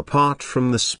him apart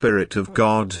from the Spirit of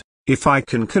God, if I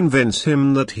can convince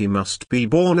him that he must be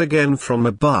born again from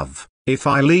above, if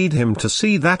I lead him to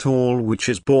see that all which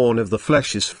is born of the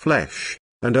flesh is flesh,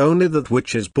 and only that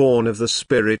which is born of the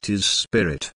Spirit is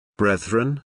spirit,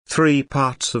 brethren, 3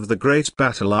 parts of the great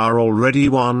battle are already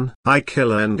won. I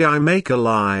kill and I make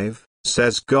alive,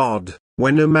 says God.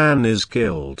 When a man is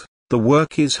killed, the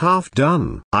work is half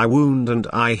done. I wound and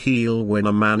I heal. When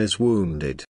a man is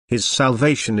wounded, his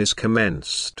salvation is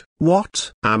commenced.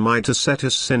 What? Am I to set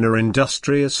a sinner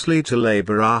industriously to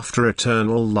labor after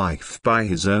eternal life by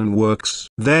his own works?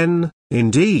 Then,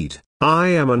 indeed, I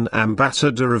am an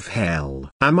ambassador of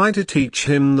hell. Am I to teach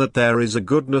him that there is a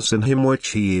goodness in him which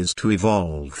he is to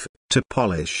evolve, to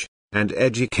polish, and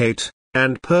educate,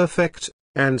 and perfect,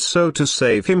 and so to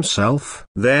save himself?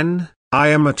 Then, I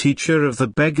am a teacher of the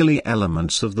beggarly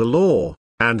elements of the law,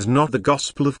 and not the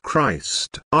gospel of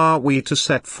Christ. Are we to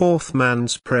set forth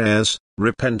man's prayers,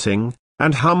 repenting,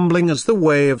 and humbling as the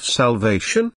way of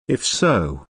salvation? If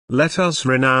so, let us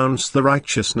renounce the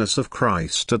righteousness of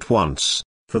Christ at once,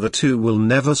 for the two will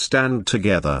never stand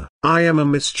together. I am a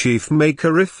mischief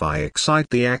maker if I excite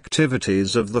the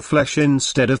activities of the flesh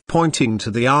instead of pointing to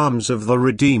the arms of the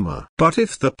Redeemer. But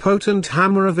if the potent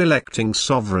hammer of electing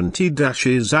sovereignty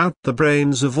dashes out the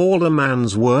brains of all a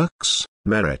man's works,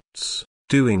 merits,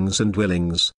 doings and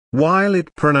willings, while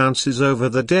it pronounces over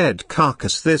the dead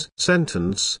carcass this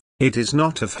sentence, "It is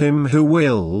not of him who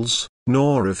wills,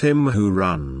 nor of him who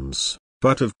runs,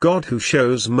 but of God who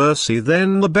shows mercy,"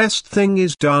 then the best thing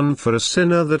is done for a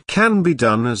sinner that can be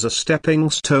done as a stepping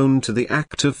stone to the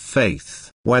act of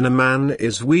faith. When a man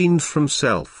is weaned from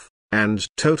self, and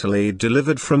totally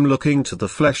delivered from looking to the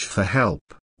flesh for help,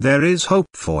 there is hope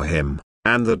for him,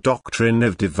 and the doctrine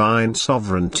of divine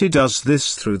sovereignty does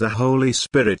this through the Holy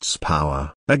Spirit's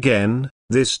power. Again,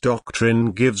 this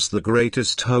doctrine gives the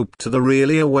greatest hope to the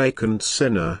really awakened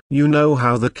sinner. You know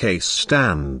how the case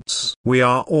stands. We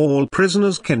are all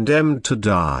prisoners condemned to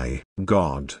die.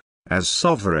 God, as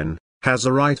sovereign, has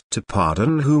a right to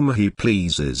pardon whom he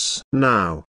pleases.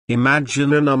 Now,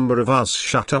 imagine a number of us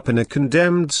shut up in a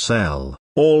condemned cell,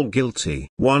 all guilty.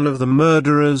 One of the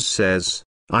murderers says,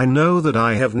 "I know that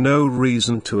I have no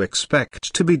reason to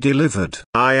expect to be delivered.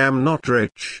 I am not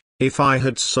rich. If I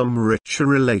had some richer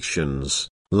relations,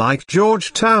 like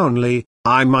George Townley,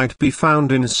 I might be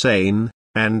found insane,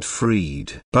 and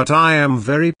freed. But I am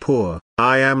very poor,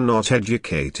 I am not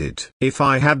educated. If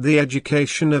I had the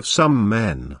education of some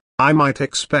men, I might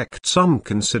expect some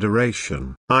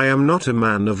consideration. I am not a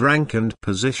man of rank and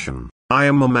position, I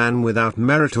am a man without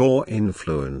merit or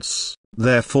influence.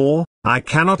 Therefore, I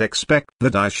cannot expect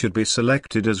that I should be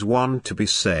selected as one to be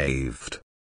saved."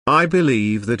 I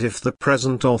believe that if the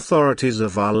present authorities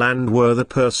of our land were the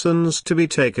persons to be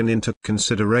taken into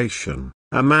consideration,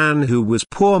 a man who was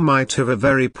poor might have a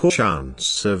very poor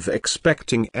chance of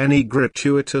expecting any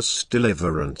gratuitous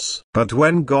deliverance. But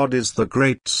when God is the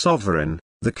great sovereign,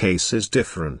 the case is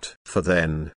different. For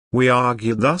then, we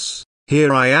argue thus,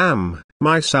 here I am,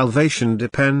 my salvation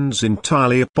depends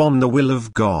entirely upon the will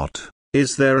of God.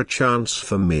 Is there a chance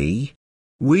for me?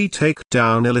 We take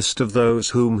down a list of those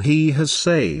whom he has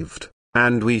saved,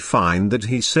 and we find that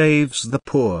he saves the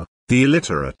poor, the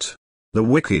illiterate, the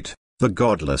wicked, the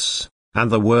godless,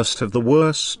 and the worst of the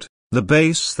worst, the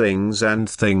base things and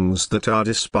things that are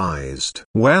despised.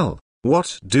 Well,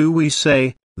 what do we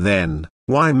say, then?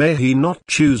 Why may he not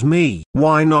choose me?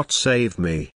 Why not save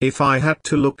me? If I had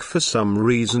to look for some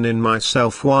reason in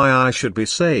myself why I should be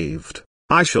saved,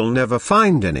 I shall never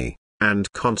find any,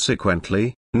 and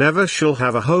consequently, never shall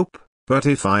have a hope. But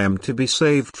if I am to be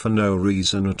saved for no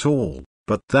reason at all,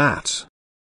 but that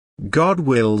God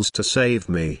wills to save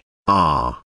me,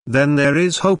 then there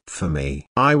is hope for me.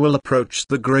 I will approach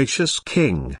the gracious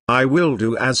King. I will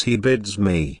do as he bids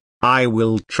me. I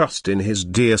will trust in his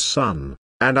dear Son,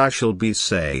 and I shall be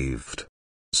saved.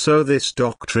 So this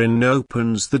doctrine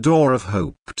opens the door of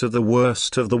hope to the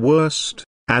worst of the worst,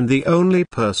 and the only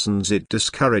persons it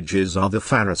discourages are the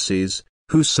Pharisees,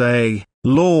 who say,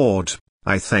 Lord,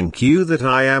 I thank you that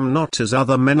I am not as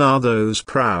other men are, those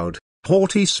proud,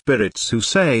 haughty spirits who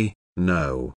say,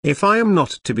 no. If I am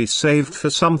not to be saved for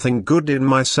something good in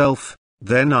myself,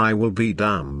 then I will be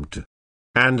damned.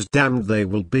 And damned they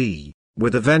will be,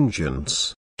 with a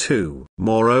vengeance, too.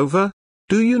 Moreover,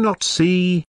 do you not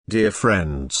see, dear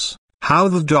friends, how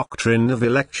the doctrine of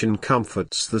election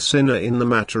comforts the sinner in the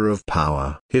matter of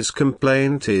power? His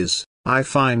complaint is, I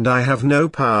find I have no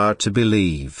power to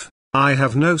believe. I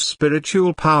have no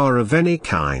spiritual power of any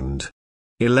kind.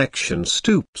 Election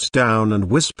stoops down and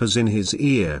whispers in his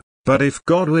ear, but if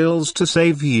God wills to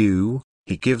save you,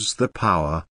 he gives the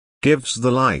power, gives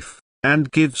the life,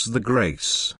 and gives the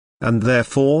grace, and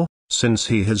therefore, since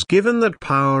he has given that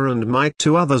power and might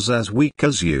to others as weak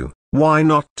as you, why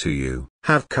not to you?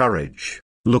 Have courage,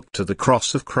 look to the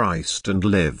cross of Christ and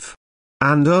live.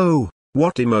 And oh,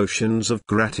 what emotions of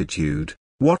gratitude,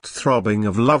 what throbbing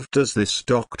of love does this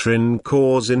doctrine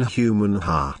cause in human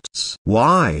hearts?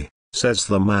 Why, says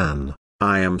the man,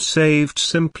 I am saved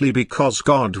simply because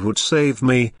God would save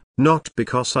me, not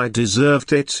because I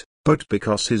deserved it, but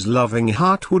because his loving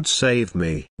heart would save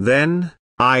me. Then,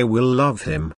 I will love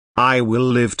him, I will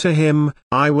live to him,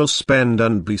 I will spend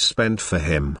and be spent for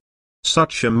him.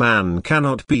 Such a man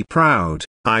cannot be proud,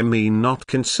 I mean not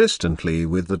consistently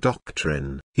with the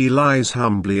doctrine. He lies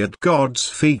humbly at God's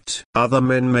feet. Other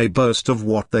men may boast of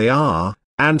what they are,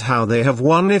 and how they have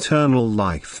won eternal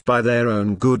life by their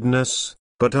own goodness,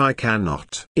 but I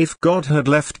cannot. If God had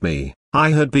left me, I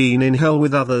had been in hell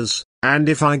with others, and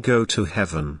if I go to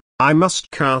heaven, I must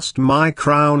cast my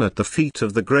crown at the feet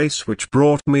of the grace which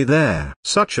brought me there.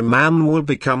 Such a man will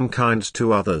become kind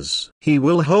to others. He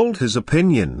will hold his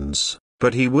opinions,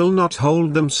 but he will not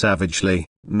hold them savagely,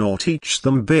 nor teach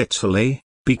them bitterly,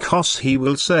 because he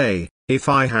will say, if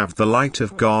I have the light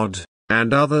of God,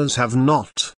 and others have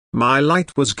not, my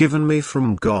light was given me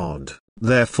from God,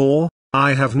 therefore,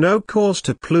 I have no cause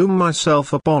to plume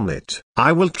myself upon it.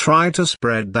 I will try to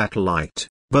spread that light,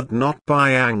 but not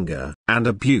by anger and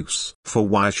abuse. For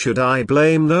why should I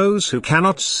blame those who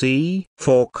cannot see?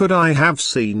 For could I have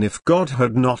seen if God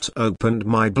had not opened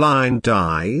my blind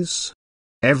eyes?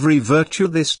 Every virtue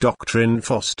this doctrine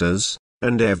fosters,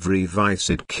 and every vice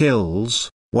it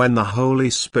kills, when the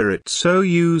Holy Spirit so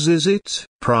uses it.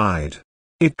 Pride.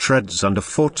 It treads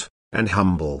underfoot, and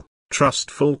humble,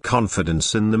 trustful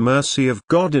confidence in the mercy of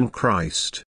God in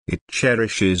Christ. It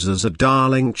cherishes as a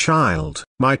darling child.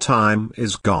 My time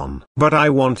is gone. But I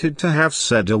wanted to have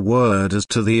said a word as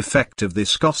to the effect of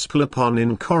this gospel upon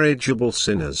incorrigible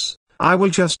sinners. I will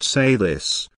just say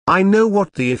this, I know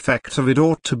what the effect of it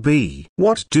ought to be.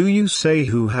 What do you say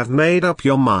who have made up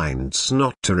your minds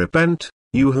not to repent,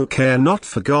 you who care not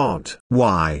for God?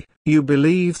 Why, you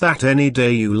believe that any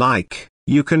day you like,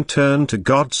 you can turn to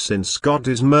God since God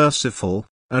is merciful,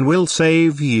 and will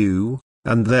save you,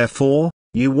 and therefore,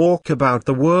 you walk about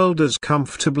the world as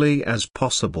comfortably as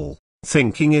possible,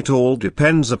 thinking it all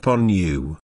depends upon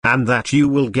you, and that you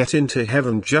will get into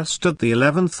heaven just at the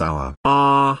 11th hour.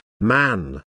 Ah,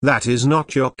 man, that is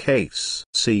not your case.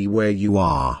 See where you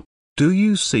are. Do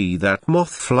you see that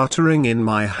moth fluttering in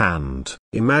my hand?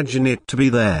 Imagine it to be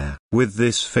there. With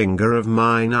this finger of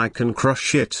mine I can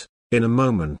crush it, in a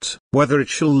moment. Whether it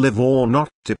shall live or not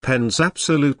depends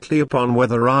absolutely upon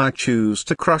whether I choose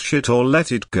to crush it or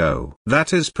let it go.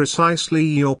 That is precisely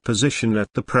your position at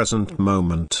the present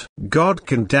moment. God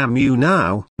can damn you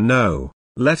now. No,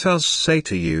 let us say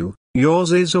to you,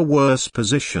 yours is a worse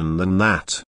position than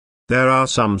that. There are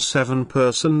some 7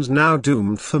 persons now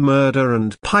doomed for murder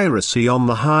and piracy on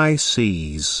the high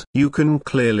seas. You can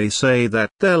clearly say that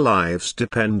their lives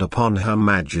depend upon Her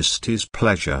Majesty's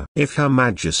pleasure. If Her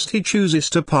Majesty chooses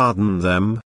to pardon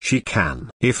them, she can.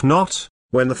 If not,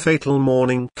 when the fatal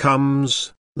morning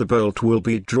comes, the bolt will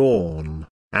be drawn,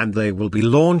 and they will be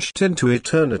launched into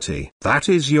eternity. That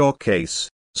is your case,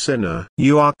 sinner.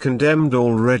 You are condemned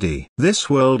already. This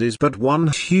world is but one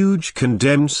huge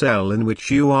condemned cell in which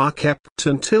you are kept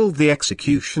until the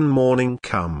execution morning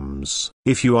comes.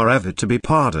 If you are ever to be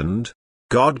pardoned,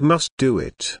 God must do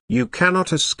it. You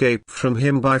cannot escape from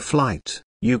Him by flight.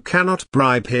 You cannot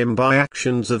bribe Him by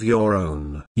actions of your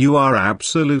own. You are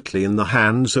absolutely in the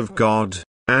hands of God,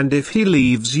 and if He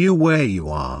leaves you where you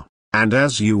are, and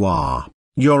as you are,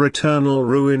 your eternal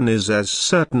ruin is as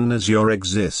certain as your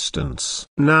existence.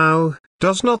 Now,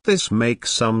 does not this make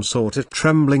some sort of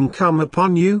trembling come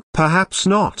upon you? Perhaps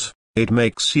not. It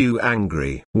makes you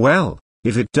angry. Well,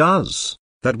 if it does,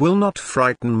 that will not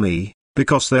frighten me,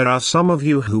 because there are some of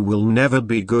you who will never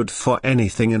be good for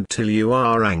anything until you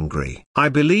are angry. I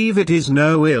believe it is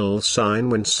no ill sign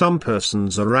when some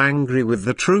persons are angry with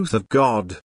the truth of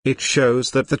God. It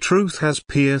shows that the truth has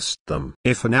pierced them.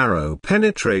 If an arrow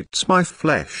penetrates my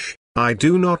flesh, I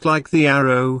do not like the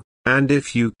arrow, and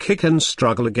if you kick and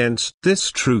struggle against this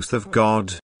truth of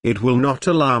God, it will not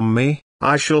alarm me.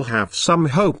 I shall have some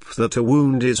hope that a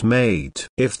wound is made.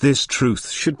 If this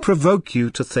truth should provoke you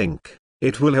to think,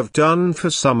 it will have done for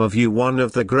some of you one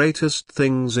of the greatest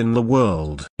things in the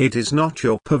world. It is not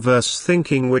your perverse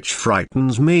thinking which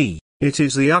frightens me. It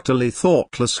is the utterly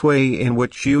thoughtless way in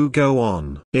which you go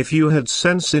on. If you had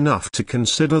sense enough to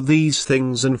consider these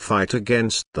things and fight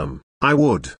against them, I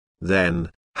would, then,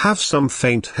 have some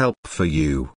faint help for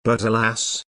you. But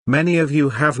alas, many of you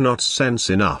have not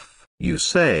sense enough. You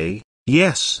say,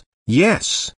 yes,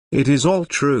 yes, it is all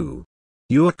true.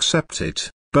 You accept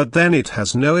it, but then it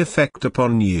has no effect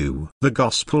upon you. The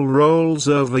gospel rolls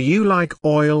over you like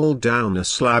oil down a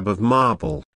slab of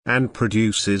marble, and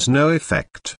produces no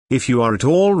effect. If you are at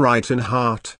all right in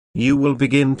heart, you will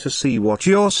begin to see what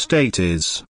your state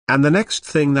is, and the next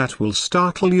thing that will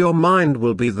startle your mind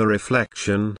will be the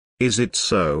reflection, is it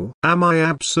so? Am I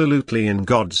absolutely in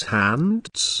God's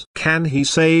hands? Can He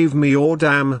save me or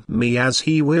damn me as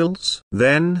He wills?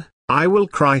 Then, I will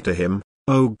cry to Him,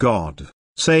 O God,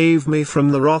 save me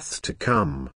from the wrath to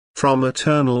come, from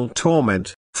eternal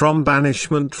torment, from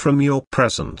banishment from your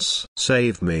presence.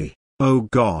 Save me, O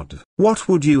God. What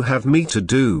would you have me to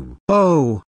do?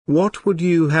 Oh, what would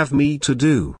you have me to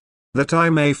do? That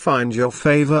I may find your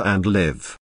favor and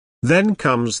live. Then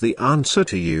comes the answer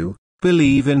to you,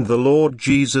 believe in the Lord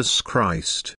Jesus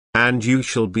Christ, and you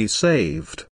shall be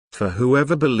saved, for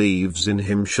whoever believes in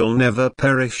Him shall never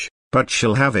perish, but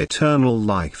shall have eternal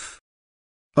life.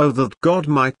 Oh, that God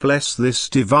might bless this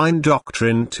divine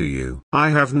doctrine to you. I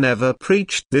have never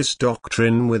preached this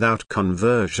doctrine without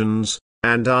conversions,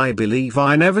 and I believe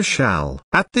I never shall.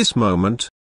 At this moment,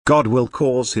 God will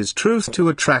cause His truth to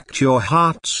attract your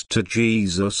hearts to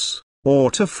Jesus, or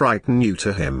to frighten you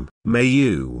to Him. May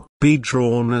you be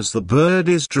drawn as the bird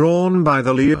is drawn by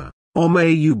the lure, or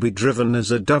may you be driven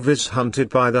as a dove is hunted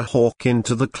by the hawk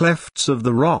into the clefts of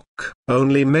the rock.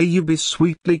 Only may you be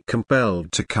sweetly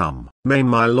compelled to come. May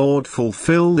my Lord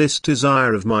fulfill this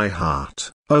desire of my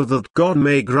heart. Oh, that God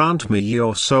may grant me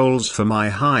your souls for my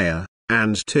hire,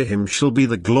 and to Him shall be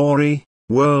the glory,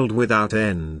 world without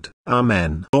end.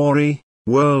 Amen. Glory,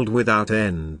 world without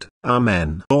end.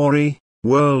 Amen. Glory,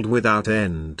 world without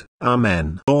end.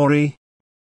 Amen. Glory,